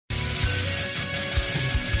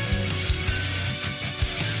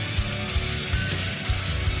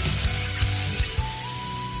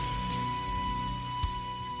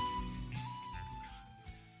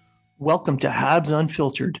Welcome to Habs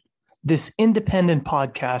Unfiltered. This independent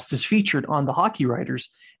podcast is featured on the Hockey Writers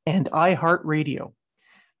and iHeartRadio,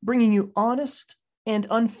 bringing you honest and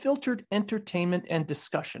unfiltered entertainment and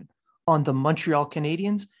discussion on the Montreal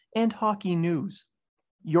Canadiens and hockey news.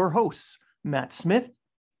 Your hosts, Matt Smith,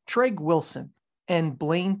 Treg Wilson, and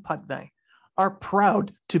Blaine Putney, are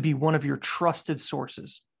proud to be one of your trusted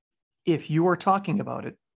sources. If you are talking about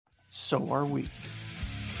it, so are we.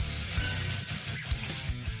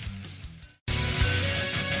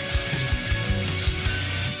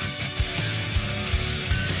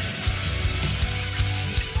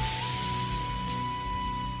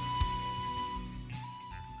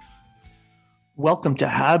 Welcome to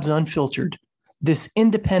Habs Unfiltered. This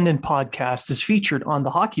independent podcast is featured on the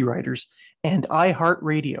Hockey Writers and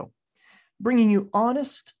iHeartRadio, bringing you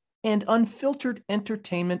honest and unfiltered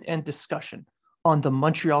entertainment and discussion on the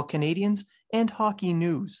Montreal Canadiens and hockey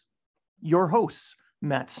news. Your hosts,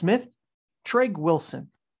 Matt Smith, Treg Wilson,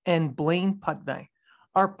 and Blaine Putney,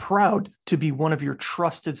 are proud to be one of your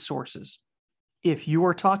trusted sources. If you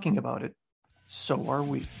are talking about it, so are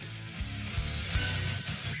we.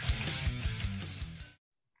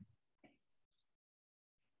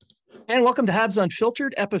 And welcome to Habs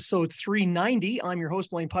Unfiltered, episode 390. I'm your host,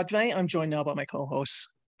 Blaine Putney. I'm joined now by my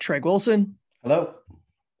co-hosts, Treg Wilson. Hello.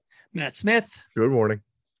 Matt Smith. Good morning.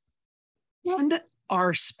 And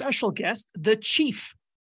our special guest, the chief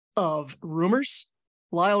of rumors,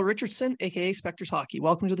 Lyle Richardson, a.k.a. Spectres Hockey.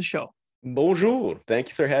 Welcome to the show. Bonjour.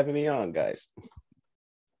 Thanks for having me on, guys.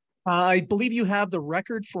 I believe you have the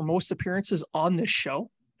record for most appearances on this show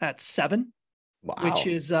at 7, Wow. which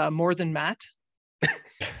is more than Matt.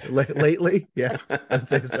 Lately, yeah, I'd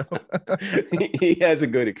say so. He has a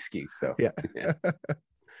good excuse, though. Yeah.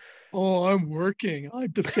 Oh, I'm working.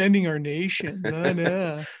 I'm defending our nation.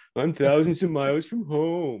 I'm thousands of miles from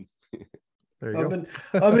home. There you go.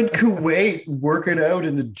 I'm in Kuwait working out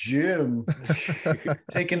in the gym,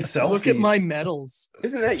 taking selfies. Look at my medals.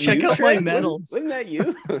 Isn't that Check you? out my Trent? medals. Wasn't that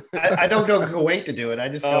you? I don't go to Kuwait to do it. I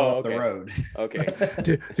just go up the road. Okay.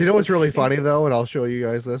 Do you know what's really funny though? And I'll show you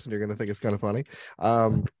guys this, and you're gonna think it's kind of funny.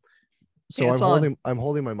 So I'm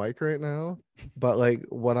holding my mic right now, but like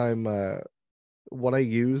what I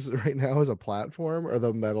use right now as a platform are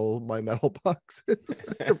my metal boxes.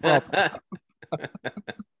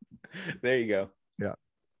 There you go. Yeah.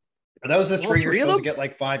 Are those the three you're three of supposed to them? get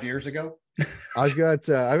like 5 years ago? I've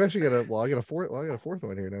actually got a fourth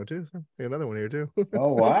one here now too. So I got another one here too.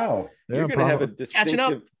 Oh wow. Yeah, You're gonna have a Catching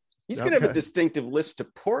up. distinctive. He's gonna have a Okay. distinctive list to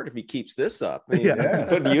port if he keeps this up. I mean, Yeah.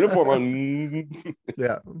 Put the uniform on.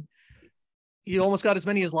 Yeah, You almost got as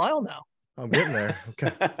many as Lyle now. I'm getting there.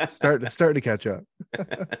 Okay. Starting to catch up.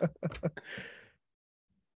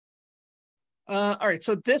 All right.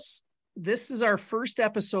 So this is our first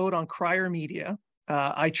episode on Crier Media.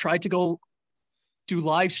 I tried to go do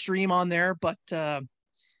live stream on there, but I'm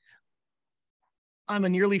a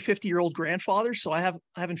nearly 50-year-old grandfather, so I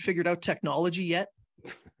haven't figured out technology yet.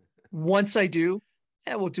 Once I do,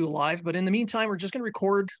 we'll do live. But in the meantime, we're just going to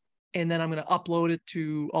record, and then I'm going to upload it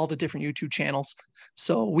to all the different YouTube channels,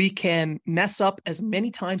 so we can mess up as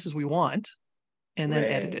many times as we want, and then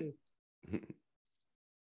edit it.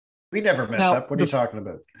 We never mess Now, up. What are you talking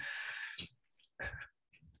about?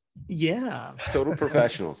 Yeah. Total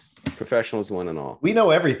professionals. Professionals, one and all. We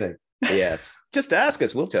know everything. Yes. Just ask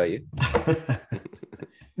us. We'll tell you.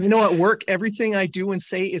 You know, at work, everything I do and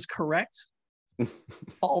say is correct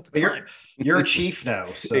all the time. You're a chief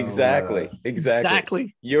now. So, Exactly.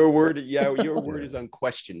 Exactly. Your word is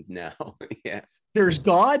unquestioned now. Yes. There's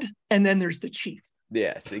God, and then there's the chief.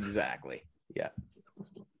 Yes, exactly. Yeah.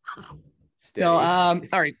 So, Steady. all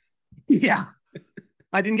right. Yeah.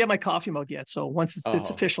 I didn't get my coffee mug yet, so once it's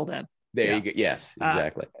Oh. official, then There you go. Yes,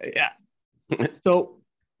 exactly. yeah. So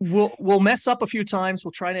we'll mess up a few times.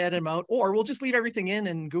 We'll try to edit them out, or we'll just leave everything in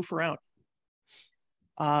and goof around.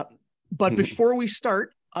 But before we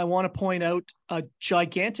start, I want to point out a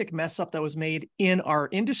gigantic mess up that was made in our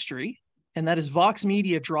industry, and that is Vox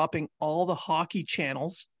Media dropping all the hockey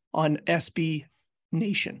channels on SB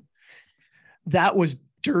Nation. That was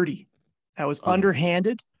dirty. That was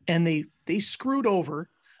underhanded, and they screwed over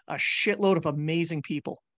a shitload of amazing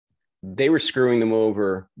people. They were screwing them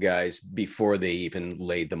over, guys, before they even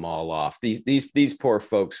laid them all off. These poor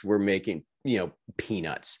folks were making,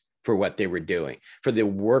 peanuts for what they were doing, for the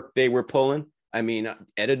work they were pulling. I mean,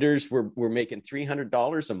 editors were making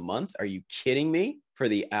 $300 a month. Are you kidding me? For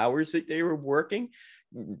the hours that they were working.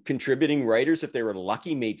 Contributing writers, if they were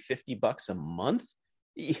lucky, made $50 a month.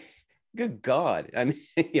 Good God. I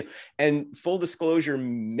mean, and full disclosure,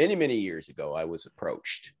 many, many years ago, I was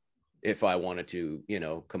approached if I wanted to,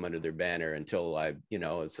 come under their banner until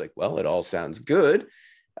it's like, well, it all sounds good.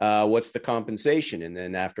 What's the compensation? And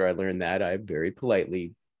then after I learned that, I very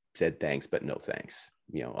politely said thanks, but no thanks.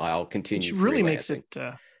 I'll continue. Which really makes it,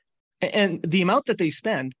 and the amount that they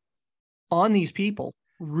spend on these people,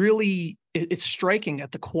 really, it's striking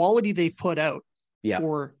at the quality they've put out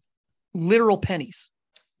for literal pennies.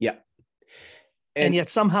 Yeah. And yet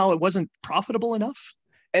somehow it wasn't profitable enough.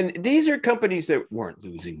 And these are companies that weren't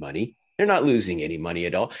losing money. They're not losing any money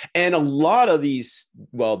at all. And a lot of these,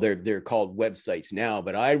 well, they're called websites now,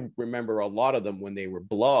 but I remember a lot of them when they were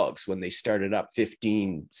blogs, when they started up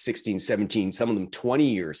 15, 16, 17, some of them 20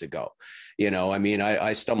 years ago.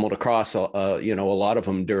 I stumbled across, a lot of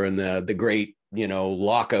them during the great,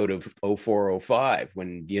 lockout of 0405,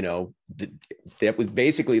 when, that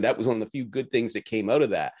was one of the few good things that came out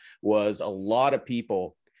of that, was a lot of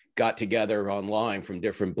people got together online from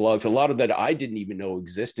different blogs, a lot of that I didn't even know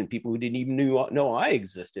existed, people who didn't even know I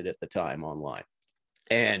existed at the time online.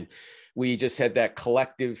 And we just had that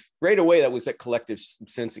collective right away. That was that collective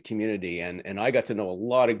sense of community. And I got to know a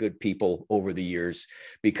lot of good people over the years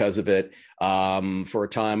because of it. For a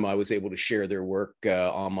time, I was able to share their work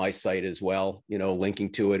on my site as well,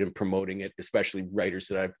 linking to it and promoting it, especially writers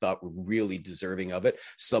that I thought were really deserving of it.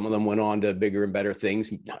 Some of them went on to bigger and better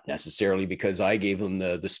things, not necessarily because I gave them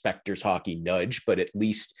the Spectres hockey nudge, but at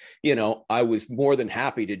least, I was more than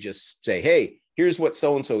happy to just say, hey, here's what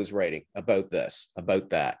so-and-so is writing about this, about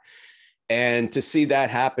that. And to see that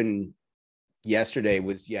happen yesterday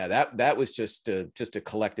was, that was just a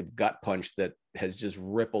collective gut punch that has just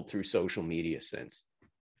rippled through social media since.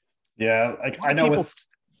 Yeah, I know. I was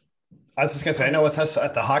just gonna say, I know with us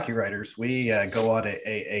at the Hockey Writers, we go on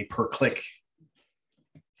a per click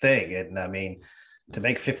thing, and I mean, to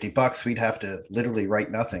make $50, we'd have to literally write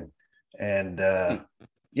nothing, and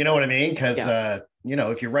you know what I mean? Because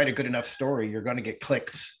if you write a good enough story, you're going to get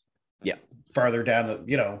clicks. Yeah. Farther down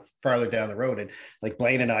the road. And like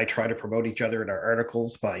Blaine and I try to promote each other in our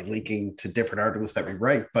articles by linking to different articles that we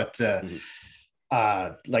write. But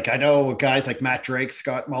like I know guys like Matt Drake,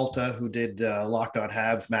 Scott Malta, who did Locked On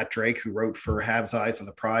Habs, Matt Drake, who wrote for Habs Eyes on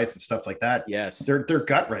the Prize and stuff like that. Yes. They're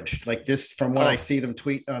gut wrenched like this from what I see them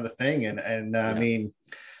tweet on the thing. And I mean,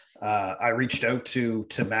 I reached out to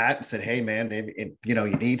Matt and said, hey man, maybe, you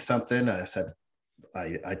need something. I said,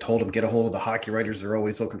 I told him, get a hold of the Hockey Writers. They're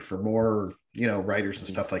always looking for more, writers and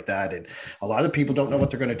stuff like that. And a lot of people don't know what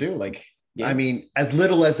they're going to do. Like, I mean, as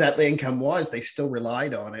little as that income was, they still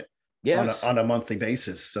relied on it on a monthly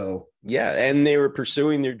basis. So, and they were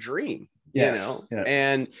pursuing their dream, and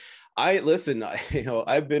I've been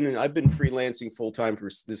freelancing full time for,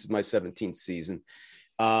 this is my 17th season.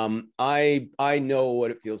 I know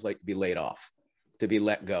what it feels like to be laid off, to be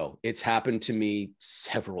let go. It's happened to me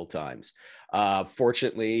several times.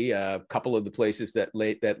 Fortunately, a couple of the places that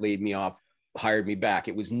laid me off hired me back.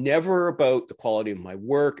 It was never about the quality of my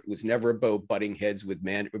work. It was never about butting heads with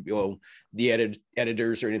the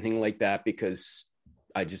editors or anything like that, because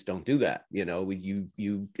I just don't do that.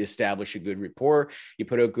 You establish a good rapport, you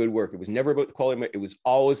put out good work. It was never about the quality. It was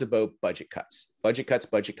always about budget cuts.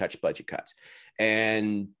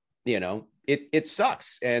 And, it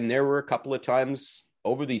sucks. And there were a couple of times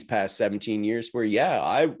over these past 17 years where,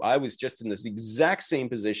 I was just in this exact same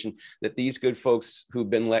position that these good folks who've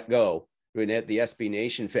been let go at the SB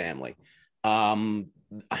Nation family,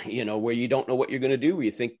 where you don't know what you're going to do, where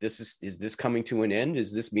you think is this coming to an end?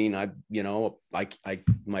 Does this mean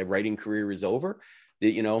my writing career is over?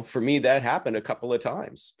 For me, that happened a couple of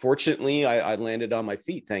times. Fortunately, I landed on my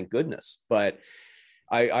feet, thank goodness. But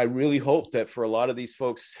I really hope that for a lot of these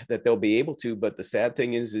folks that they'll be able to, but the sad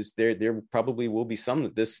thing is there probably will be some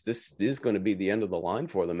that this is going to be the end of the line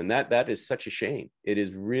for them. And that is such a shame. It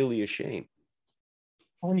is really a shame.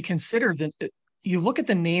 When you consider that, you look at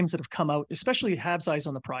the names that have come out, especially Habs Eyes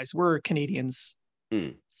on the Prize. We're a Canadians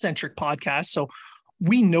centric podcast. So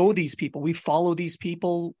we know these people, we follow these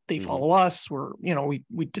people, they follow us. We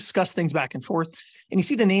discuss things back and forth, and you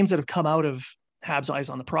see the names that have come out of Habs Eyes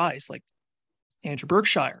on the Prize, like Andrew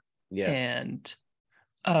Berkshire and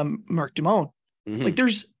Mark Dumont. Like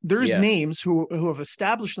there's names who have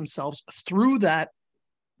established themselves through that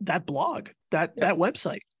blog, that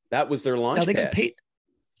website. That was their launch pad. Got paid.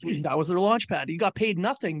 That was their launch pad. You got paid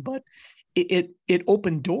nothing, but it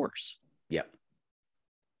opened doors. Yeah.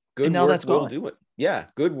 Good work will do it. Yeah.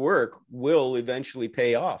 Good work will eventually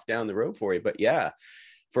pay off down the road for you. But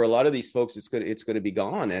for a lot of these folks, it's going to be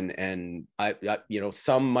gone. And I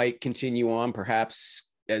some might continue on perhaps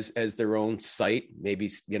as their own site, maybe,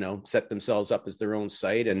 set themselves up as their own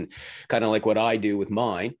site, and kind of like what I do with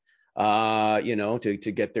mine.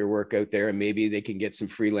 to get their work out there, and maybe they can get some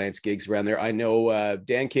freelance gigs around there. I know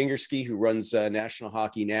Dan Kingerski, who runs National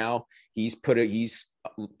Hockey Now, he's put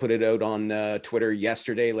it out on Twitter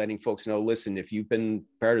yesterday, letting folks know, listen, if you've been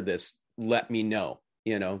part of this, let me know.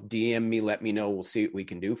 DM me, let me know. We'll see what we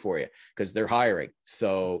can do for you, because they're hiring.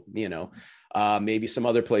 So, maybe some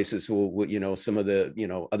other places will, some of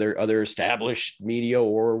the, other established media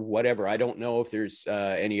or whatever. I don't know if there's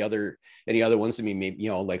any other ones. I mean, maybe,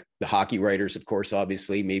 like the hockey writers, of course,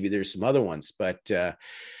 obviously, maybe there's some other ones, but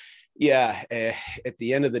at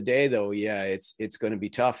the end of the day, though, it's going to be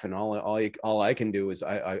tough. And all I can do is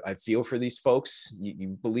I feel for these folks.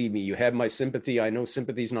 You believe me, you have my sympathy. I know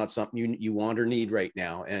sympathy is not something you want or need right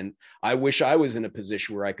now. And I wish I was in a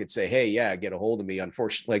position where I could say, hey, get a hold of me.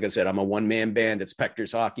 Unfortunately, like I said, I'm a one-man band at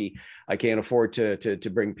Specters Hockey. I can't afford to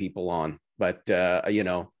bring people on. But,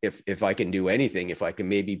 if I can do anything, if I can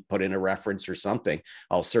maybe put in a reference or something,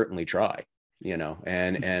 I'll certainly try,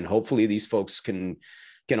 and hopefully these folks can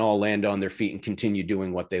all land on their feet and continue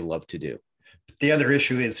doing what they love to do. The other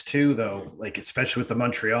issue is too, though, like, especially with the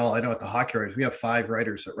Montreal, I know at the Hockey Writers, we have 5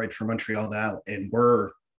 writers that write for Montreal now, and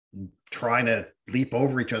we're trying to leap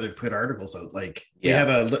over each other to put articles out. Like, we have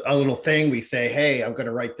a little thing. We say, hey, I'm going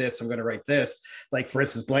to write this. I'm going to write this. Like, for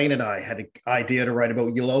instance, Blaine and I had an idea to write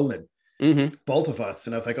about Ylonen. Mm-hmm. Both of us.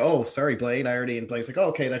 And I was like, oh, sorry, Blaine. And Blaine's like, oh,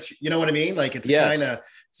 okay, that's, you know what I mean? Like, it's kind of,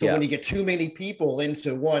 when you get too many people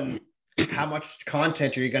into one, how much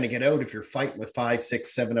content are you going to get out if you're fighting with 5,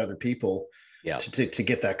 6, 7 other people to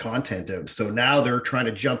get that content out? So now they're trying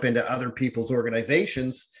to jump into other people's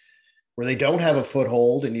organizations where they don't have a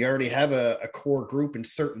foothold, and you already have a core group in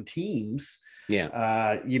certain teams.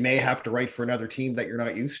 You may have to write for another team that you're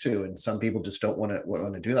not used to, and some people just don't want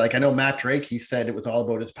to do that. Like, I know Matt Drake, he said it was all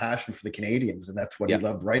about his passion for the Canadians, and that's what he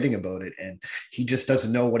loved writing about it. And he just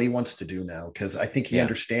doesn't know what he wants to do now, because I think he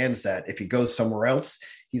understands that if he goes somewhere else,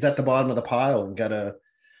 he's at the bottom of the pile and got to,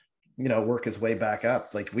 work his way back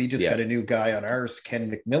up. Like, we just got a new guy on ours, Ken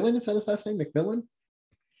McMillan. Is that his last name? McMillan?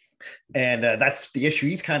 And that's the issue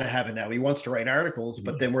he's kind of having now. He wants to write articles,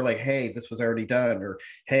 but then we're like, hey, this was already done, or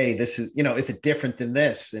hey, this is, is it different than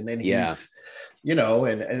this? And then he's,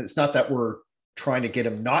 and it's not that we're trying to get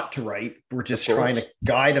him not to write. We're just trying to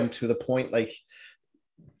guide him to the point, like,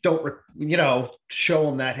 don't, show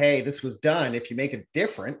him that, hey, this was done. If you make it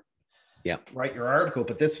different, write your article,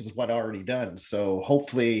 but this is what already done. So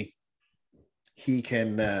hopefully he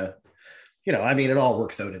can, it all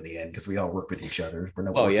works out in the end, because we all work with each other. We're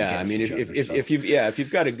not if you've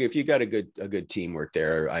got a good teamwork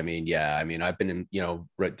there, I've been in,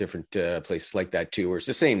 different places like that too, where it's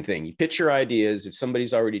the same thing. You pitch your ideas. If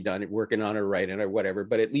somebody's already done it, working on it, writing or whatever,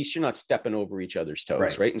 but at least you're not stepping over each other's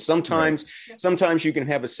toes, right? And sometimes you can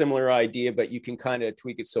have a similar idea, but you can kind of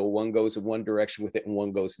tweak it so one goes in one direction with it and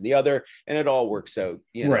one goes in the other, and it all works out.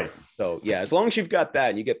 Right. So as long as you've got that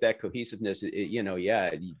and you get that cohesiveness,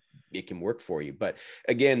 it can work for you. But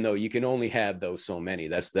again, though, you can only have those so many.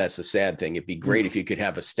 That's the sad thing. It'd be great if you could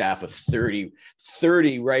have a staff of 30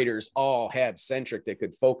 writers, all Habs-centric, that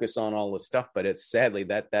could focus on all the stuff, but it's sadly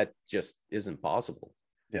that just isn't possible.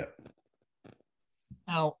 Yeah.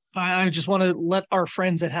 Now, I just want to let our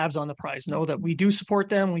friends at Habs on the Prize know that we do support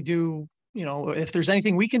them. We do, if there's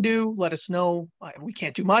anything we can do, let us know. We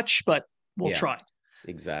can't do much, but we'll try.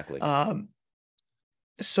 Exactly.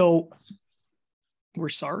 So we're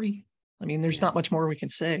sorry. There's not much more we can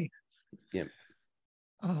say. Yeah.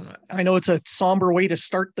 I know it's a somber way to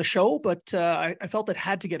start the show, but I felt it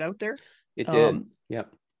had to get out there. It did.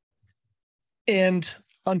 Yep. And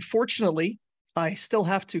unfortunately, I still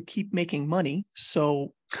have to keep making money.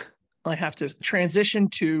 So I have to transition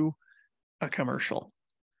to a commercial.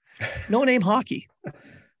 No Name Hockey.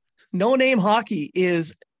 No Name Hockey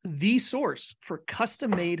is the source for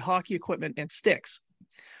custom-made hockey equipment and sticks.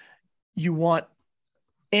 You want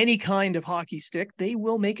any kind of hockey stick, they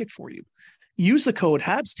will make it for you. Use the code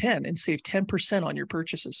HABS10 and save 10% on your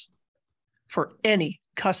purchases for any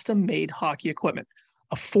custom-made hockey equipment.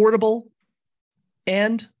 Affordable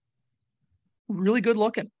and really good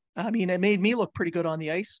looking. It made me look pretty good on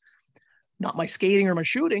the ice. Not my skating or my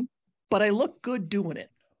shooting, but I look good doing it.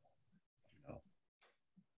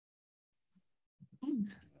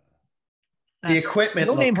 The equipment.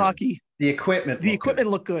 No Name Hockey. The equipment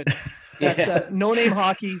looked good. That's No Name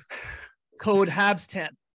Hockey, code HABS10.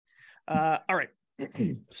 All right.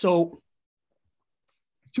 So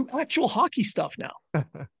to actual hockey stuff now.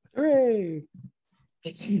 Hooray.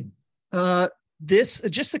 This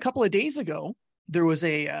just a couple of days ago, there was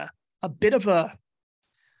a bit of I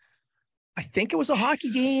think it was a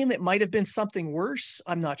hockey game. It might have been something worse.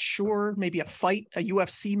 I'm not sure. Maybe a fight, a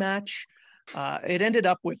UFC match. It ended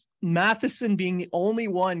up with Matheson being the only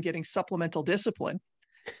one getting supplemental discipline,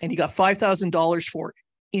 and he got $5,000 for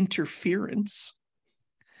interference.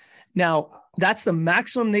 Now, that's the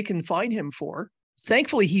maximum they can fine him for.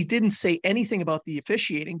 Thankfully, he didn't say anything about the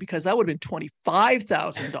officiating, because that would have been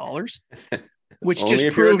 $25,000, which only just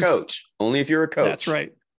if proves you're a coach. Only if you're a coach. That's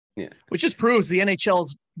right. Yeah. Which just proves the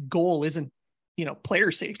NHL's goal isn't,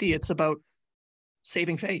 player safety. It's about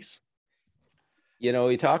saving face.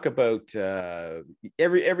 You talk about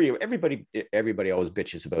everybody always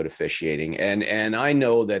bitches about officiating, and I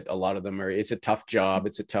know that a lot of them it's a tough job,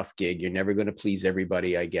 it's a tough gig. You're never going to please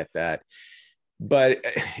everybody. I get that, but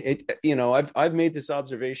I've made this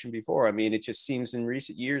observation before. I mean, it just seems in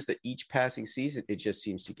recent years that each passing season it just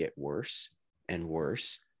seems to get worse and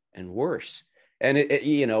worse and worse. And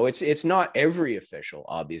it's not every official,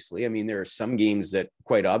 obviously. I mean, there are some games that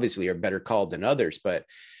quite obviously are better called than others, but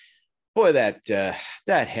boy, that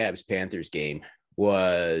Habs Panthers game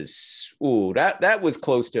was that was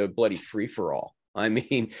close to a bloody free for all. I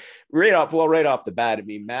mean, right off the bat. I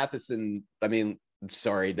mean, Matheson. I mean,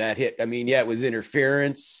 sorry, that hit. I mean, yeah, it was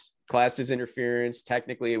interference, classed as interference.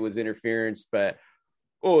 Technically, it was interference, but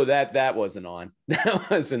that wasn't on. That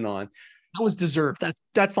wasn't on. That was deserved.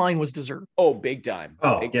 That fine was deserved. Oh, big time.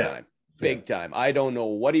 Oh, big yeah. time. Big time. I don't know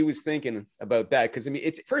what he was thinking about that, because I mean,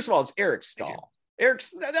 it's first of all, it's Eric Stahl. Eric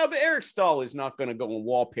Stahl is not going to go and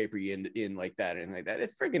wallpaper you in like that and like that.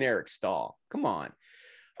 It's freaking Eric Stahl. Come on.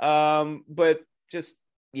 But just,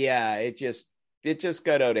 yeah, it just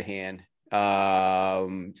got out of hand.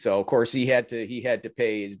 So of course he had to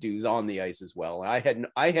pay his dues on the ice as well. And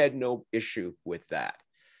I had no issue with that,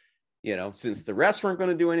 since the refs weren't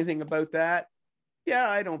going to do anything about that. Yeah,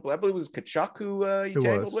 I believe it was Tkachuk who he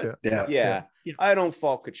tangled with. Yeah. I don't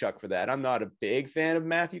fault Tkachuk for that. I'm not a big fan of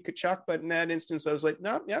Matthew Tkachuk, but in that instance, I was like,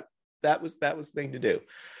 no, yep, that was the thing to do.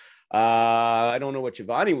 I don't know what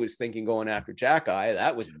Giovanni was thinking going after Jack-Eye.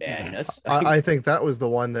 That was madness. I think that was the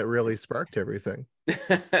one that really sparked everything.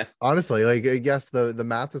 Honestly, like, I guess the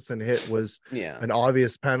Matheson hit was an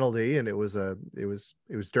obvious penalty, and it was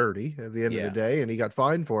dirty at the end of the day, and he got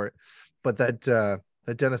fined for it. But that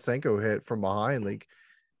Denisenko hit from behind, like,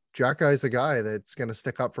 Jack-Eye's a guy that's going to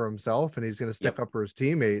stick up for himself, and he's going to stick up for his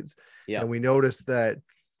teammates. And we noticed that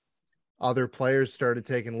other players started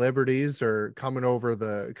taking liberties or coming over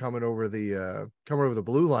the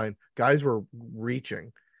blue line. Guys were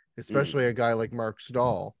reaching, especially a guy like Mark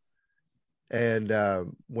Stahl. And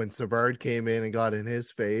when Savard came in and got in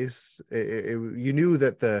his face, you knew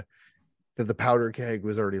that the powder keg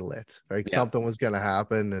was already lit. Like, something was going to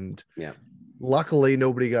happen. And luckily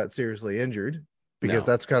nobody got seriously injured, because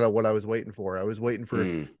that's kind of what I was waiting for. I was waiting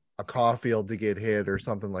for a Caulfield to get hit or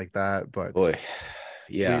something like that. But boy,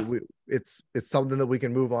 it's something that we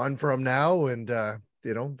can move on from now. And the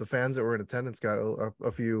fans that were in attendance got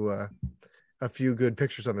a few good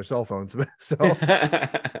pictures on their cell phones. So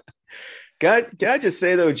can I just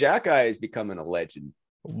say though, Jack-Eye is becoming a legend.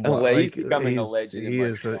 He's becoming a legend. He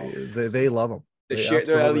is. They love him.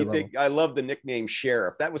 I love the nickname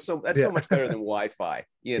Sheriff. That's so much better than Wi-Fi,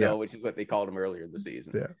 which is what they called him earlier in the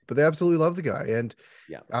season. Yeah, but they absolutely love the guy, and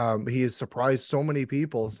he has surprised so many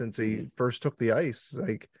people since he first took the ice.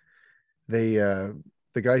 Like, the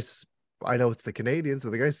guy's, I know it's the Canadians, but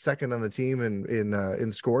the guy's second on the team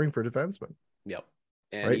in scoring for defensemen. Yep.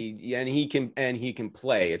 And he can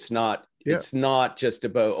play. It's not just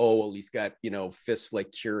about, he's got, fists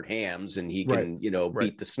like cured hams and he can,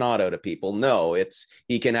 beat the snot out of people. No,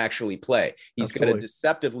 he can actually play. He's got a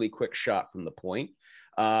deceptively quick shot from the point.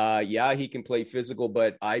 He can play physical,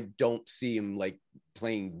 but I don't see him like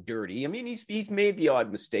playing dirty. I mean, he's made the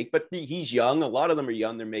odd mistake, but he's young. A lot of them are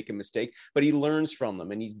young. They're making mistakes, but he learns from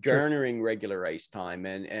them, and he's garnering regular ice time.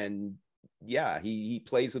 And he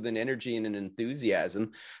plays with an energy and an enthusiasm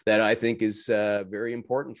that I think is very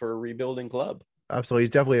important for a rebuilding club. Absolutely. He's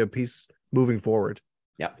definitely a piece moving forward.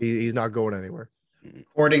 Yeah. He's not going anywhere.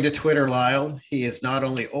 According to Twitter, Lyle, he is not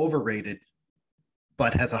only overrated,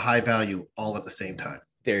 but has a high value all at the same time.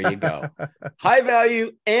 There you go. High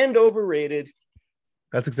value and overrated.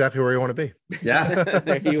 That's exactly where you want to be. Yeah.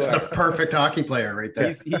 There you It's are. the perfect hockey player right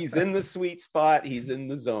there. He's in the sweet spot. He's in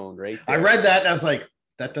the zone right there. I read that and I was like,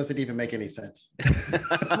 that doesn't even make any sense.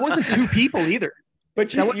 It wasn't two people either.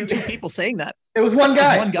 But that wasn't two people saying that. It was one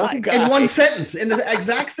guy. One guy. In one sentence, in the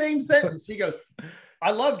exact same sentence. He goes,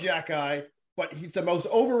 I love Jack-Eye, but he's the most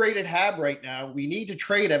overrated Hab right now. We need to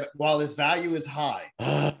trade him while his value is high.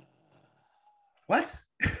 What?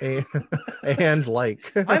 I'm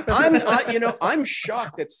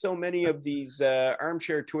shocked that so many of these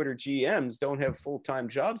armchair Twitter GMs don't have full-time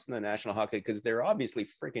jobs in the National Hockey League, because they're obviously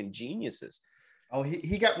freaking geniuses. Oh,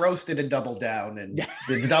 he got roasted in Double Down, and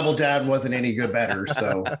the Double Down wasn't any good better.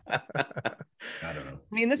 So I don't know.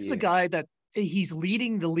 I mean, this is a guy that he's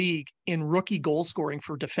leading the league in rookie goal scoring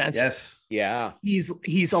for defense. Yes. Yeah. He's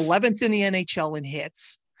 11th in the NHL in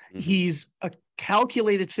hits. Mm-hmm. He's a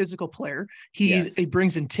calculated physical player. He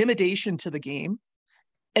brings intimidation to the game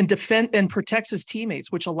and defend and protects his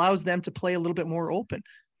teammates, which allows them to play a little bit more open.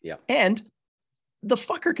 Yeah. And the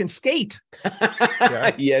fucker can skate.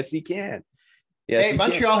 Yes, he can. Yes, hey,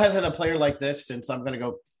 Montreal hasn't a player like this since I'm going to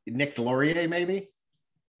go Nick Delorier, maybe.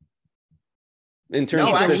 In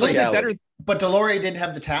terms of better, but Delorier didn't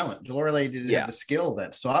have the talent. Delorier didn't have the skill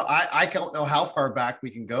then. So I don't know how far back we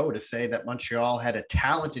can go to say that Montreal had a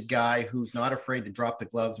talented guy who's not afraid to drop the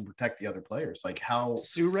gloves and protect the other players. Like how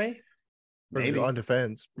Souray? Maybe on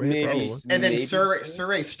defense. Maybe. And then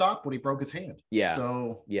Souray stopped when he broke his hand. Yeah.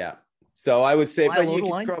 So So I would say, but you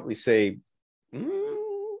could probably say,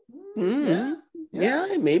 maybe,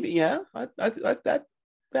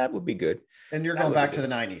 that would be good. And you're going back to the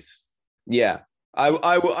 90s. Yeah.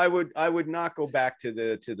 I would not go back to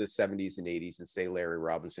the 70s and 80s and say Larry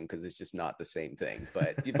Robinson, because it's just not the same thing.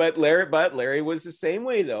 But Larry was the same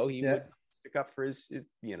way though. He would stick up for his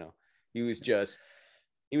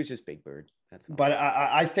he was just Big Bird. That's all. But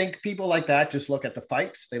I think people like that just look at the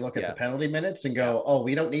fights. They look at the penalty minutes and go, "Oh,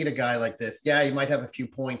 we don't need a guy like this. Yeah, he might have a few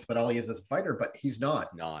points, but all he is a fighter. But he's not.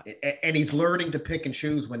 And he's learning to pick and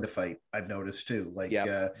choose when to fight. I've noticed too. Like,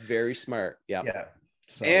 very smart. Yeah.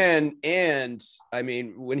 So. And I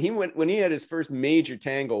mean, when he had his first major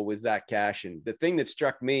tangle with Zach Cashin, the thing that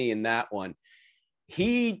struck me in that one,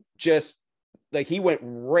 he just he went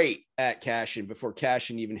right at Cashin before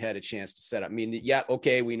Cashin even had a chance to set up. I mean,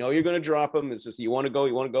 okay, we know you're going to drop him. It's just, you want to go.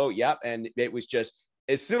 Yep. And it was just,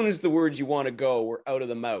 as soon as the words "you want to go" were out of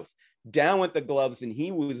the mouth, down with the gloves, and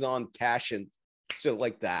he was on Cashin just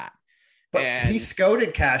like that. But he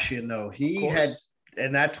scouted Cashin though. He had,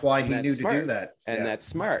 and that's why he knew to do that. And that's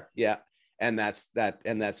smart. Yeah. And that's the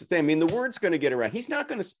thing. I mean, the word's going to get around. He's not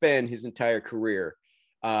going to spend his entire career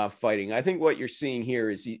fighting. I think what you're seeing here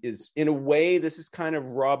is in a way, this is kind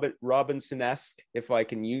of Robinson-esque, if I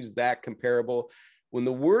can use that comparable. When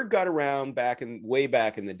the word got around way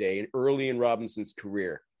back in the day, early in Robinson's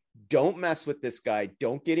career, don't mess with this guy,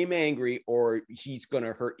 don't get him angry, or he's going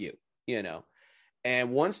to hurt you,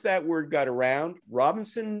 And once that word got around,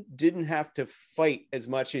 Robinson didn't have to fight as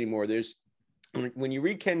much anymore. When you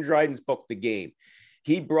read Ken Dryden's book, The Game,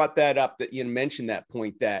 he brought that up, that you mentioned that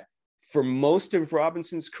point, that for most of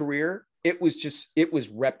Robinson's career, it was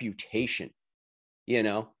reputation.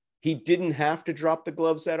 He didn't have to drop the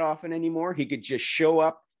gloves that often anymore. He could just show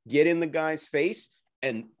up, get in the guy's face,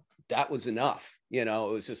 and that was enough. It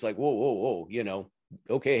was just like, whoa,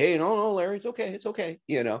 okay, hey, no, Larry, it's okay,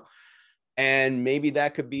 And maybe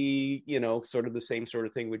that could be, sort of the same sort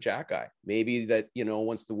of thing with Jack-Eye. Maybe that,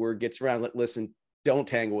 once the word gets around, listen, don't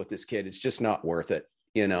tangle with this kid. It's just not worth it,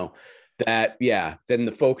 then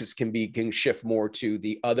the focus can shift more to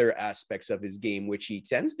the other aspects of his game, which he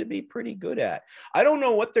tends to be pretty good at. I don't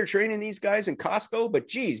know what they're training these guys in Costco, but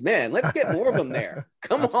geez, man, let's get more of them there.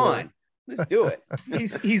 Come on. Let's do it.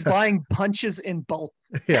 He's buying punches in bulk.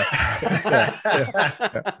 Yeah.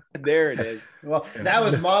 There it is. Well, that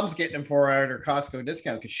was Mom's getting him for her Costco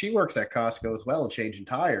discount, because she works at Costco as well, changing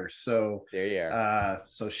tires. So there you are.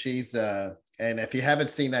 So she's and if you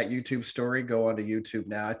haven't seen that YouTube story, go onto YouTube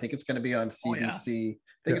now. I think it's going to be on CBC. I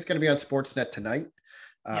think it's going to be on Sportsnet tonight.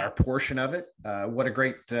 A portion of it. What a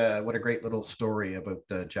great little story about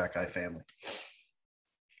the Jack-Eye family.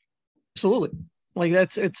 Absolutely. Like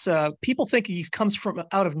it's people think he comes from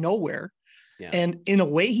out of nowhere, and in a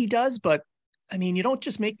way he does, but I mean, you don't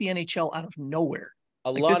just make the NHL out of nowhere.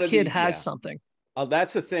 This kid has something.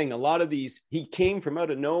 That's the thing. A lot of these, he came from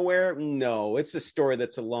out of nowhere. No, it's a story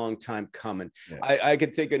that's a long time coming. Yeah. I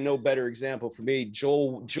could think of no better example for me.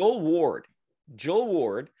 Joel Ward,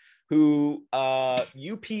 who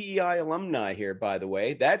UPEI alumni here, by the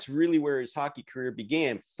way. That's really where his hockey career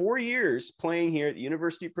began. 4 years playing here at the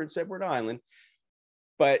University of Prince Edward Island.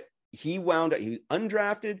 But he wound up, he was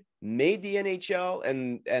undrafted, made the NHL,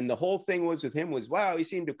 and the whole thing was with him was, wow, he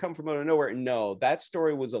seemed to come from out of nowhere. No, that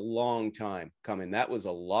story was a long time coming. That was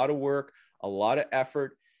a lot of work, a lot of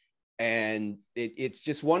effort, and it's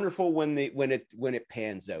just wonderful when it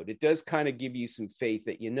pans out. It does kind of give you some faith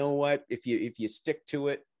that, you know what, if you stick to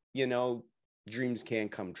it, dreams can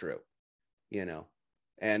come true,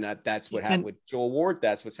 and that's what happened with Joel Ward.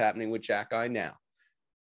 That's what's happening with Jack-Eye now.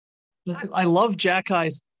 I love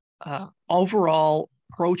Jack-Eye's overall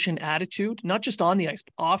approach and attitude, not just on the ice,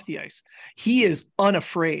 but off the ice. He is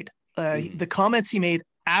unafraid. The comments he made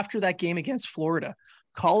after that game against Florida,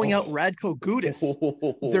 calling out Radko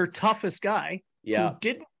Gudas, their toughest guy, who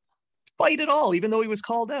didn't fight at all, even though he was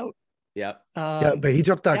called out. Yeah. But he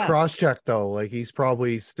took that cross check though. Like he's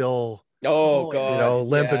probably still God,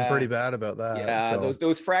 limping pretty bad about that. Yeah, so.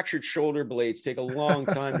 those fractured shoulder blades take a long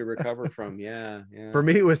time to recover from. Yeah. For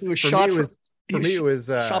me, it was shot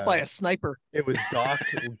by a sniper. It was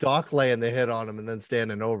Doc laying the hit on him and then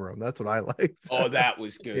standing over him. That's what I liked. Oh, that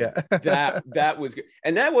was good. Yeah. that was good.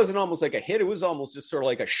 And that wasn't almost like a hit. It was almost just sort of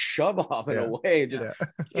like a shove off in a way. Just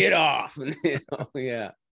get off.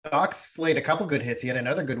 And, Doc's laid a couple good hits. He had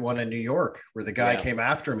another good one in New York where the guy came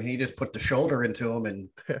after him and he just put the shoulder into him and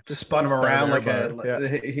spun him around like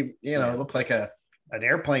he looked like an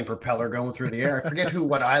airplane propeller going through the air. I forget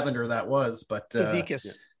what Islander that was, but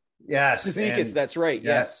Cizikas. Yes. Cizikas, that's right.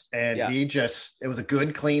 Yes. And he just, it was a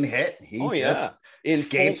good, clean hit. He in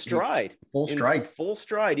full stride. Full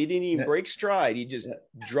stride. He didn't even break stride. He just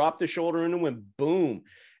dropped the shoulder and went boom.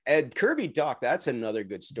 And Kirby Dach, that's another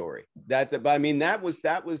good story. This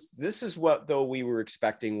is what though we were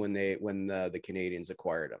expecting when the Canadians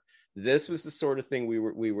acquired him. This was the sort of thing we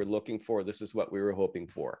were looking for. This is what we were hoping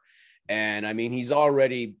for. And I mean, he's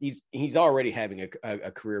already having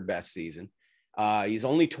a career best season. He's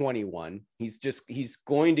only 21. He's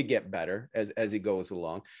going to get better as he goes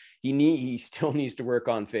along. He still needs to work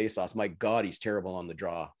on faceoffs. My God, he's terrible on the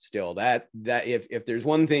draw still. That if there's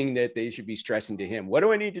one thing that they should be stressing to him, what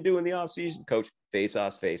do I need to do in the offseason, coach?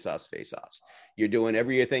 Faceoffs. You're doing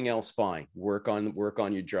everything else fine. Work on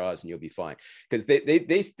your draws and you'll be fine. Because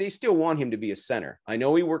they still want him to be a center. I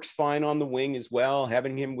know he works fine on the wing as well.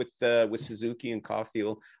 Having him with Suzuki and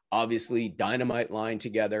Caulfield, obviously dynamite line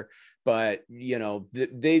together. But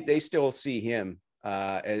they still see him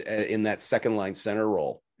in that second line center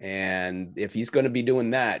role, and if he's going to be doing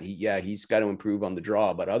that, he's got to improve on the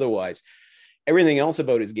draw. But otherwise, everything else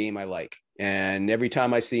about his game I like, and every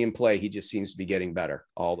time I see him play, he just seems to be getting better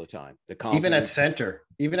all the time. Even at center,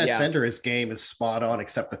 his game is spot on,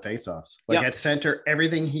 except the faceoffs. At center,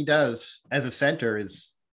 everything he does as a center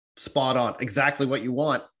is spot on, exactly what you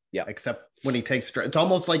want. Yeah, except when he takes, it's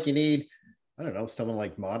almost like you need, I don't know, someone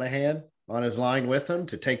like Monahan on his line with him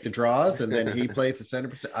to take the draws, and then he plays the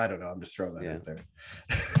center. I don't know. I'm just throwing that out there.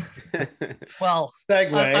 Well,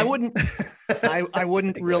 segue. I wouldn't. I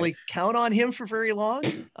wouldn't really count on him for very long.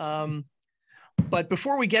 But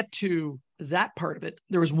before we get to that part of it,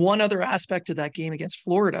 there was one other aspect of that game against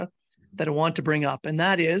Florida that I want to bring up, and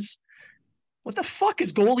that is, what the fuck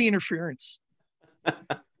is goalie interference?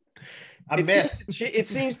 It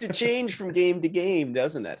seems to change from game to game,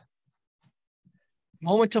 doesn't it?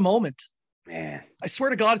 Moment to moment, man. I swear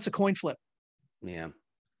to God, it's a coin flip. Yeah.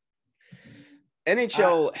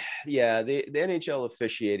 NHL, the NHL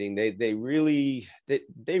officiating, they really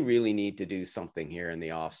need to do something here in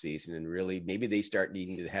the off season, and really maybe they start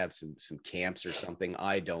needing to have some camps or something.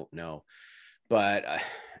 I don't know, but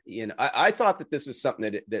I thought that this was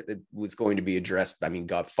something that was going to be addressed. I mean,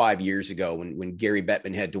 God, 5 years ago when Gary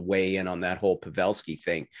Bettman had to weigh in on that whole Pavelski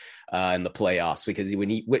thing in the playoffs, because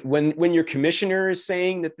when your commissioner is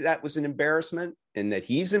saying that was an embarrassment and that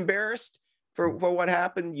he's embarrassed for what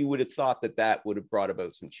happened, you would have thought that would have brought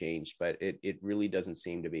about some change, but it really doesn't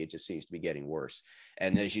seem to be. It just seems to be getting worse.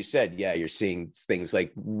 And as you said, you're seeing things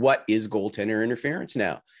like, what is goaltender interference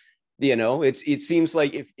now? It seems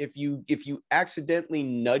like if you accidentally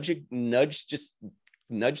nudge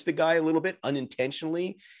the guy a little bit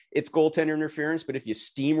unintentionally, it's goaltender interference. But if you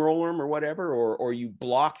steamroller him or whatever, or you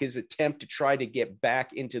block his attempt to try to get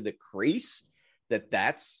back into the crease,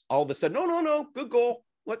 that's all of a sudden, no, good goal.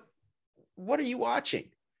 What are you watching?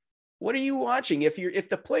 What are you watching? If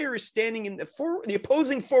the player is standing the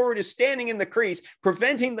opposing forward is standing in the crease,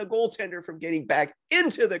 preventing the goaltender from getting back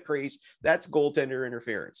into the crease, that's goaltender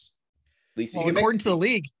interference. According to the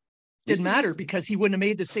league, didn't matter because he wouldn't have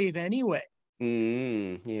made the save anyway.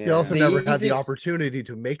 He also never had the opportunity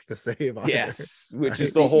to make the save either. Yes, which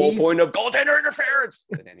is the whole point of goaltender interference.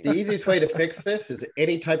 The easiest way to fix this is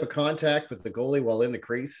any type of contact with the goalie while in the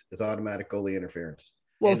crease is automatic goalie interference.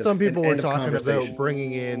 Well, some people were talking about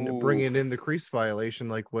bringing in the crease violation,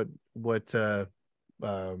 like what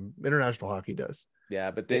international hockey does.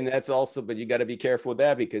 Yeah, but then but you got to be careful with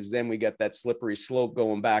that, because then we got that slippery slope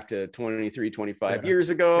going back to 25 years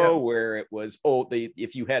ago, where it was,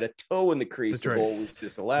 if you had a toe in the crease, the goal was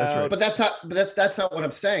disallowed. But that's not what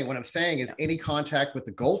I'm saying. What I'm saying is any contact with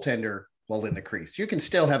the goaltender while in the crease. You can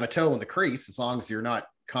still have a toe in the crease as long as you're not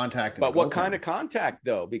contacting. But what kind of contact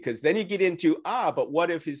though? Because then you get into, but what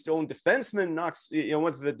if his own defenseman knocks,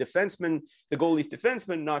 what if the goalie's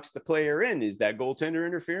defenseman knocks the player in? Is that goaltender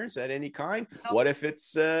interference at any kind? What if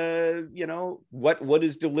it's, what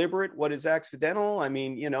is deliberate? What is accidental? I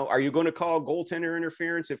mean, are you going to call goaltender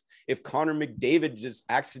interference if Connor McDavid just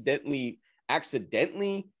accidentally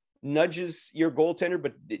nudges your goaltender,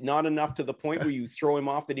 but not enough to the point where you throw him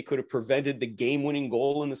off that he could have prevented the game-winning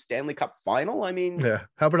goal in the Stanley Cup final? I mean, yeah.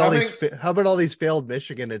 How about all these failed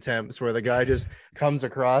Michigan attempts where the guy just comes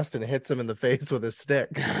across and hits him in the face with a stick?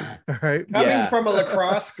 All right. Coming from a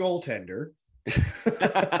lacrosse goaltender.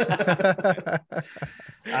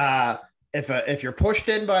 If you're pushed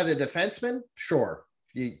in by the defenseman, sure.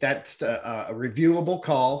 That's a reviewable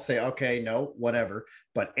call. Say, okay, no, whatever.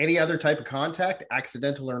 But any other type of contact,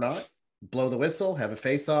 accidental or not, blow the whistle, have a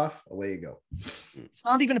face-off, away you go. It's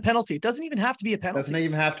not even a penalty. It doesn't even have to be a penalty. Doesn't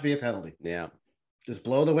even have to be a penalty. Yeah. Just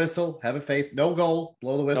blow the whistle, have a face, no goal,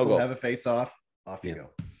 blow the whistle, have a face-off, off you go.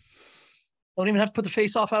 Don't even have to put the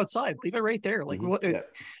face-off outside. Leave it right there. Like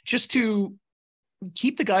just to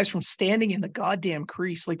keep the guys from standing in the goddamn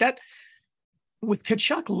crease like that. With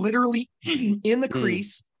Tkachuk literally in the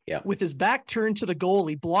crease, with his back turned to the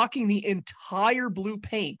goalie, blocking the entire blue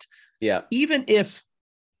paint. Yeah. Even if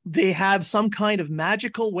they have some kind of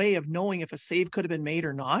magical way of knowing if a save could have been made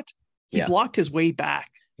or not, he blocked his way back.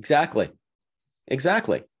 Exactly.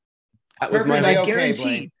 That was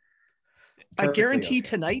I guarantee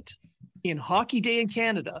tonight in Hockey Day in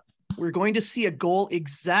Canada, we're going to see a goal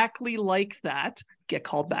exactly like that get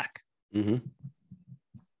called back. Mm-hmm.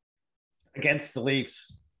 Against the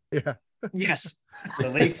Leafs. Yeah. Yes. The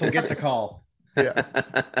Leafs will get the call. Yeah.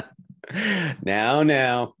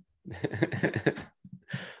 Now.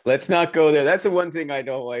 Let's not go there. That's the one thing I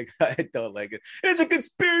don't like. I don't like it. It's a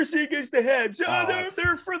conspiracy against the Habs.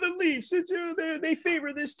 They're for the Leafs. It's they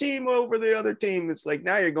favor this team over the other team. It's like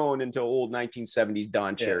now you're going into old 1970s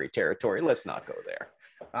Don Cherry territory. Let's not go there.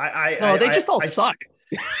 They just all suck.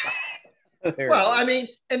 Well, I mean,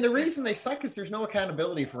 and the reason they suck is there's no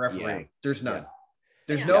accountability for refereeing. Yeah. There's none.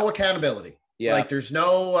 There's no accountability. Yeah. Like there's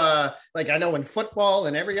no, like I know in football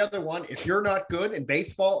and every other one, if you're not good in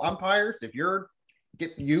baseball umpires, if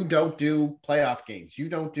you don't do playoff games, you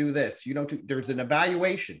don't do this, there's an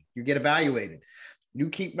evaluation. You get evaluated. You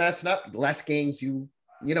keep messing up, less games, you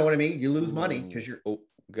know what I mean? You lose money because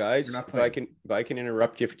guys, if I can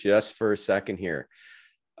interrupt you just for a second here.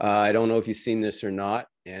 I don't know if you've seen this or not,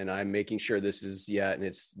 and I'm making sure this is, and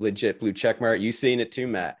it's legit blue check mark. You seen it too,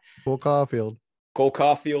 Matt? Cole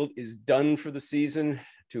Caulfield is done for the season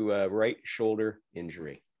to a right shoulder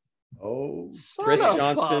injury. Oh,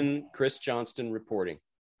 Chris Johnston reporting.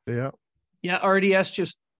 Yeah. RDS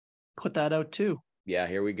just put that out too. Yeah,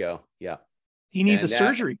 here we go. Yeah. He needs a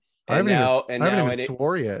surgery. I haven't even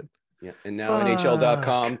swore yet. Yeah, and now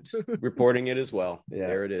NHL.com reporting it as well. Yeah.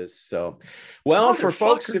 There it is. So, for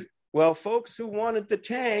folks who wanted the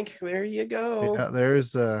tank, there you go. Yeah,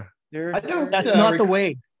 there's that's not the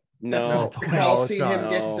way. No,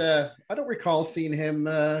 I don't recall seeing him.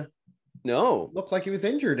 Look like he was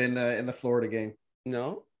injured in the Florida game.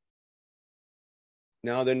 No.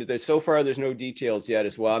 Then so far there's no details yet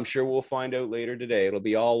as well. I'm sure we'll find out later today. It'll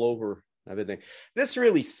be all over everything. This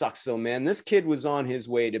really sucks though, man. This kid was on his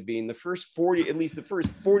way to being the first 40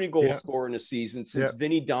 goal scorer in a season since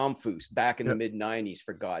Vinny Domfus back in the mid 90s,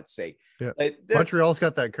 for God's sake. Yeah. Montreal's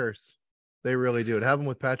got that curse. They really do. It happened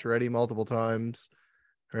with Pacioretty multiple times.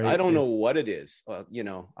 Right? I don't know what it is.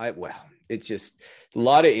 It's just a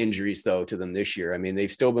lot of injuries though to them this year. I mean,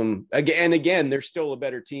 they've still been again, they're still a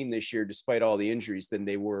better team this year, despite all the injuries, than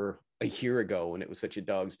they were a year ago when it was such a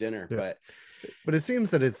dog's dinner. Yeah. But it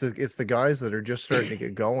seems that it's the guys that are just starting to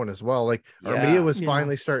get going as well. Like Armia was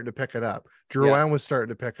finally starting to pick it up. Drouin was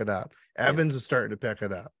starting to pick it up. Evans was starting to pick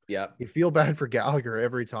it up. Yeah. You feel bad for Gallagher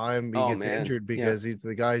every time he gets injured because he's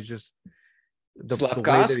the guy's just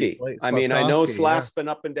Slavkovsky. I mean, I know Slav's been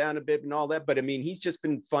up and down a bit and all that, but I mean, he's just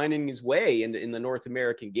been finding his way in the North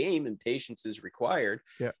American game, and patience is required.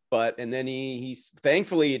 Yeah. And then he's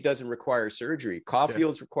thankfully it doesn't require surgery.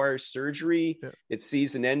 Caulfield's requires surgery. Yeah. It's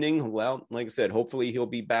season ending. Well, like I said, hopefully he'll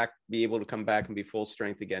be able to come back and be full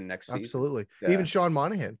strength again next season. Absolutely. Even Sean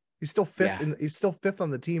Monahan. He's still fifth. He's still fifth on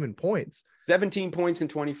the team in points. 17 points in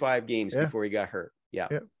 25 games before he got hurt. Yeah.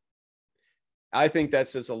 I think that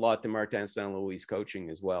says a lot to Martin St. Louis coaching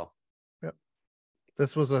as well. Yep.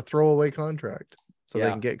 This was a throwaway contract, so they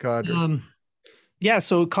can get Kadri.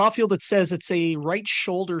 So Caulfield, it says it's a right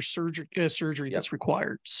shoulder surgery that's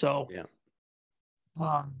required. So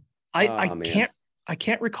I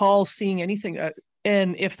can't recall seeing anything.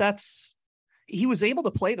 And if that's he was able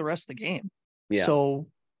to play the rest of the game. Yeah. So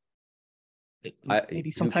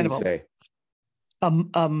maybe some kind of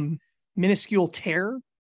a minuscule tear,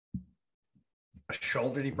 a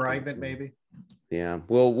shoulder debridement, maybe. Yeah,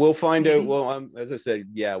 we'll find out. Well, as I said,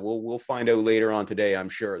 yeah, we'll find out later on today. I'm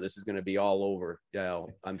sure this is going to be all over. Yeah,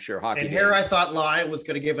 I'm sure hockey. And here I thought Lyle was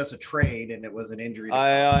going to give us a trade, and it was an injury.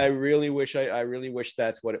 I really wish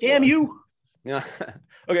that's what it was. Damn you. Yeah.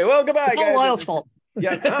 Okay. Well, goodbye. It's all Lyle's fault.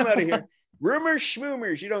 Yeah, I'm out of here. Rumors,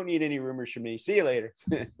 schmoomers. You don't need any rumors from me. See you later.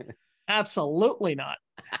 Absolutely not.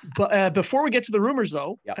 But before we get to the rumors,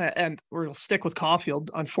 though, and we'll stick with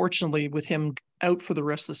Caulfield, unfortunately, with him out for the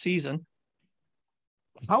rest of the season,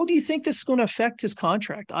 how do you think this is going to affect his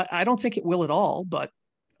contract? I don't think it will at all, but.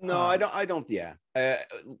 No, I don't. Yeah.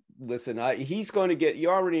 Listen, he's going to get,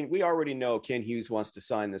 we already know Ken Hughes wants to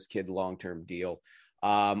sign this kid long-term deal.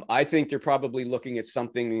 I think they're probably looking at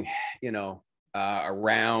something,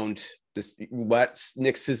 around this, what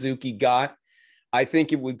Nick Suzuki got. I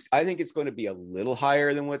think it's going to be a little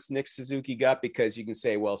higher than what Nick Suzuki got, because you can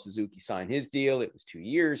say, well, Suzuki signed his deal. It was 2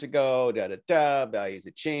 years ago, values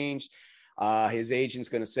have changed. His agent's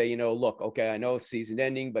going to say, look, okay, I know season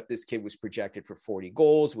ending, but this kid was projected for 40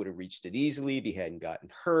 goals, would have reached it easily if he hadn't gotten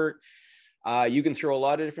hurt. You can throw a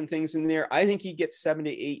lot of different things in there. I think he gets 7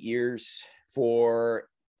 to 8 years for,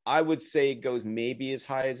 I would say it goes maybe as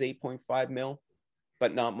high as 8.5 mil,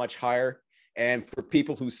 but not much higher. And for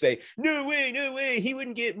people who say, no way, he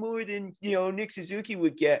wouldn't get more than, Nick Suzuki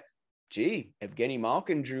would get. Gee, Evgeny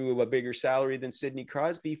Malkin drew a bigger salary than Sidney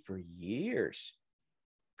Crosby for years.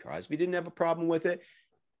 Crosby didn't have a problem with it.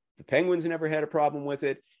 The Penguins never had a problem with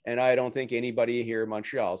it. And I don't think anybody here in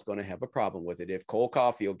Montreal is going to have a problem with it. If Cole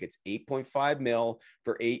Caulfield gets 8.5 mil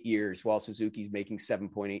for 8 years while Suzuki's making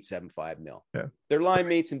 7.875 mil. Yeah. They're line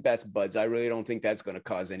mates and best buds. I really don't think that's going to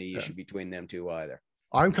cause any issue between them two either.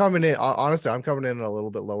 I'm coming in a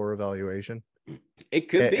little bit lower evaluation. It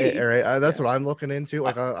could be. Right? That's what I'm looking into.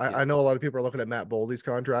 Like I know a lot of people are looking at Matt Boldy's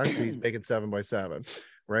contract. He's making 7x7,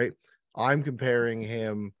 right? I'm comparing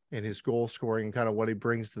him and his goal scoring and kind of what he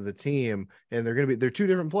brings to the team. And they're two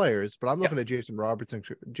different players, but I'm looking at Jason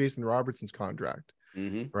Robertson's contract,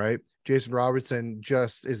 right? Jason Robertson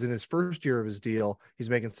just is in his first year of his deal. He's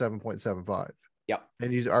making 7.75. Yep.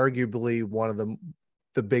 And he's arguably one of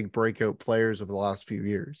the big breakout players of the last few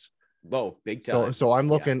years. Oh, big time. So I'm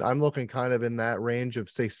looking kind of in that range of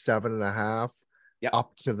say 7.5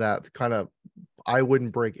 up to that kind of, I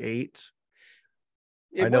wouldn't break 8.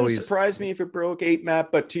 It wouldn't surprise me if it broke 8,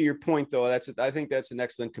 Matt, but to your point though, I think that's an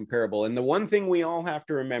excellent comparable. And the one thing we all have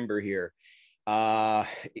to remember here, and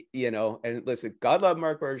listen, God love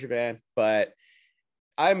Marc Bergevin, but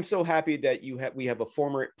I'm so happy that we have a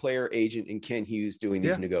former player agent in Ken Hughes doing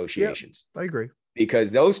these negotiations. I agree.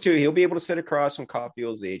 Because those two, he'll be able to sit across from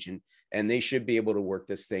Caulfield's agent, and they should be able to work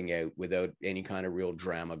this thing out without any kind of real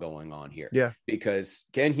drama going on here. Yeah. Because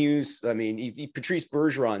Ken Hughes, I mean, Patrice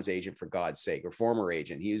Bergeron's agent, for God's sake, or former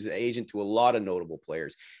agent. He was an agent to a lot of notable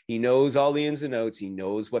players. He knows all the ins and outs. He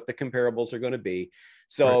knows what the comparables are going to be.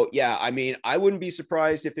 So, yeah, I mean, I wouldn't be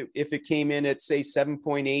surprised if it came in at, say,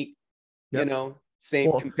 7.8,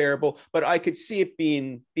 same comparable, but I could see it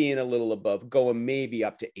being a little above, going maybe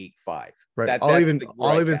up to 8.5. Right. I'll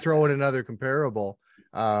even throw in another comparable.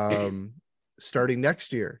 Starting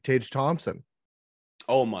next year, Tage Thompson.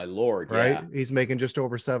 Oh my Lord! Right, yeah. He's making just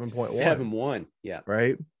over 7.1. 7.1. Yeah.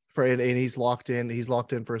 Right. And he's locked in. He's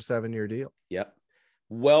locked in for a 7-year deal. Yep.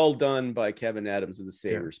 Well done by Kevin Adams of the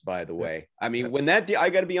Sabres, by the way. I mean, when I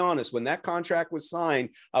got to be honest, when that contract was signed,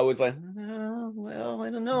 I was like, well, I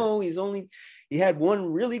don't know. He had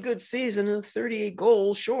one really good season of 38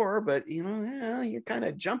 goals, sure, but you're kind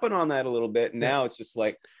of jumping on that a little bit. And now it's just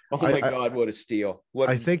like, oh my God, what a steal.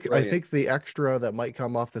 I think the extra that might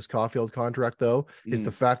come off this Caulfield contract though is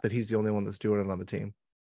the fact that he's the only one that's doing it on the team.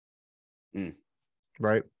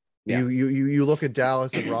 Right? Yeah. You look at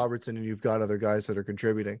Dallas and Robertson, and you've got other guys that are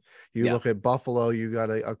contributing. You look at Buffalo, you got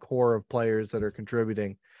a core of players that are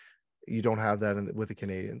contributing. You don't have that with the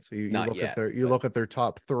Canadians. You look at their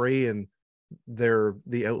top 3, and they're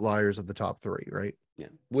the outliers of the top 3, right? Yeah,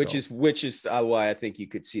 which is why I think you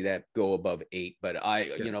could see that go above 8. But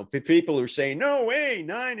people are saying no way,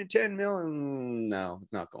 9 and 10 million. No,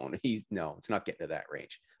 it's not going. It's not getting to that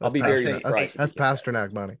range. I'll be very surprised. That's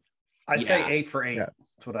Pasternak money. I say 8 for 8. Yeah.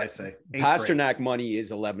 That's what I say. Pasternak money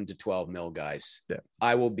is 11 to 12 mil, guys. Yeah.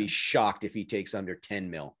 I will be shocked if he takes under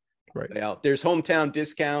 10 mil. Right. Well, there's hometown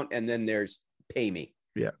discount, and then there's pay me.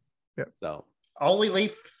 Yeah. Yeah. So only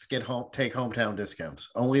Leafs take hometown discounts.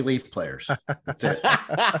 Only Leaf players. That's it.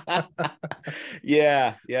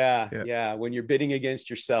 Yeah. When you're bidding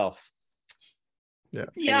against yourself. Yeah.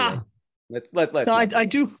 Yeah. Let's. No,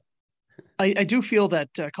 I do feel that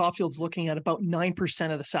Caulfield's looking at about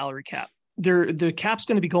 9% of the salary cap. The cap's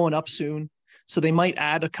going to be going up soon, so they might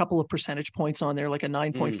add a couple of percentage points on there, like a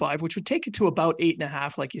 9.5, which would take it to about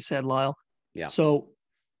 8.5, like you said, Lyle. Yeah. So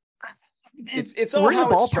it's all how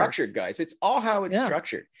it's structured, guys. It's all how it's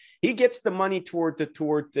structured. He gets the money toward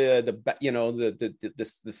the you know,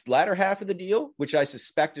 this latter half of the deal, which I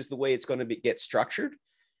suspect is the way it's going to get structured,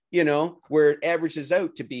 you know, where it averages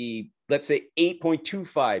out to be, let's say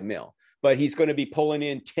 8.25 mil, but he's going to be pulling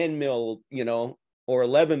in 10 mil, you know, or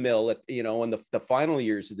 11 mil, you know, in the final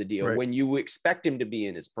years of the deal, when you expect him to be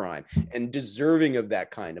in his prime and deserving of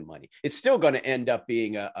that kind of money. It's still going to end up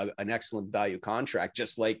being an excellent value contract,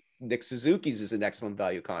 just like Nick Suzuki's is an excellent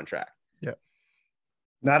value contract. Yeah.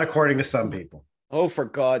 Not according to some people. Oh, for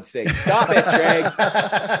God's sake. Stop it, Treg.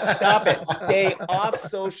 Stop it. Stay off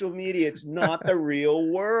social media. It's not the real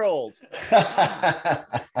world.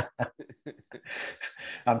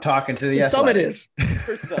 I'm talking to the some it is.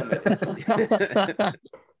 For some it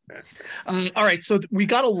is. All right. So we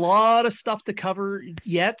got a lot of stuff to cover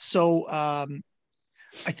yet. So I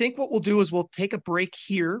think what we'll do is we'll take a break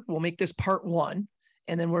here. We'll make this part 1,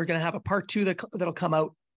 and then we're going to have a part 2 that'll come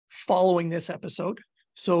out following this episode.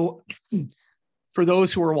 So for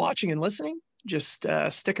those who are watching and listening, just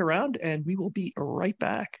stick around and we will be right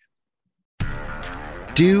back.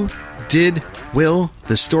 Do, Did, Will,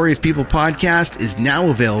 the Story of People podcast is now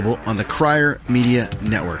available on the Crier Media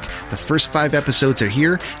Network. The first 5 episodes are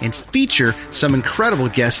here and feature some incredible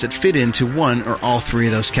guests that fit into one or all 3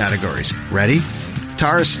 of those categories. Ready?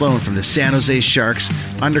 Tara Sloan from the San Jose Sharks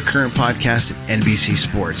Undercurrent podcast at NBC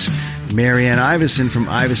Sports. Marianne Iveson from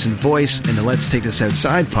Iveson Voice and the Let's Take This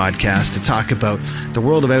Outside podcast to talk about the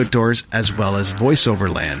world of outdoors as well as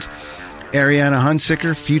voiceover land. Ariana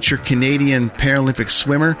Hunsicker, future Canadian Paralympic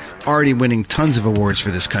swimmer, already winning tons of awards for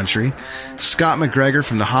this country. Scott McGregor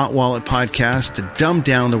from the Hot Wallet podcast to dumb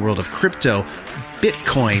down the world of crypto,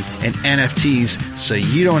 Bitcoin, and NFTs so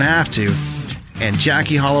you don't have to. And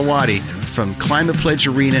Jackie Holowati from Climate Pledge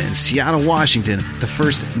Arena in Seattle, Washington, the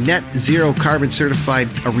first net zero carbon certified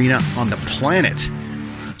arena on the planet.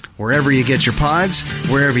 Wherever you get your pods,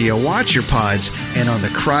 wherever you watch your pods, and on the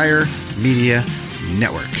Crier Media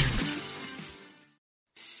Network.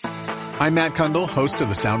 I'm Matt Kundle, host of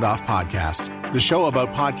the Sound Off Podcast, the show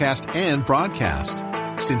about podcast and broadcast.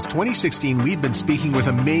 Since 2016, we've been speaking with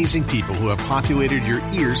amazing people who have populated your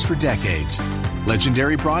ears for decades.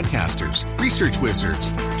 Legendary broadcasters, research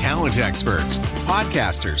wizards, talent experts,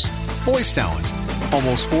 podcasters, voice talent.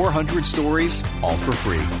 Almost 400 stories, all for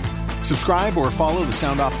free. Subscribe or follow the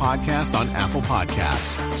Sound Off Podcast on Apple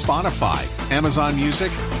Podcasts, Spotify, Amazon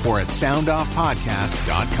Music, or at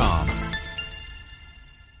soundoffpodcast.com.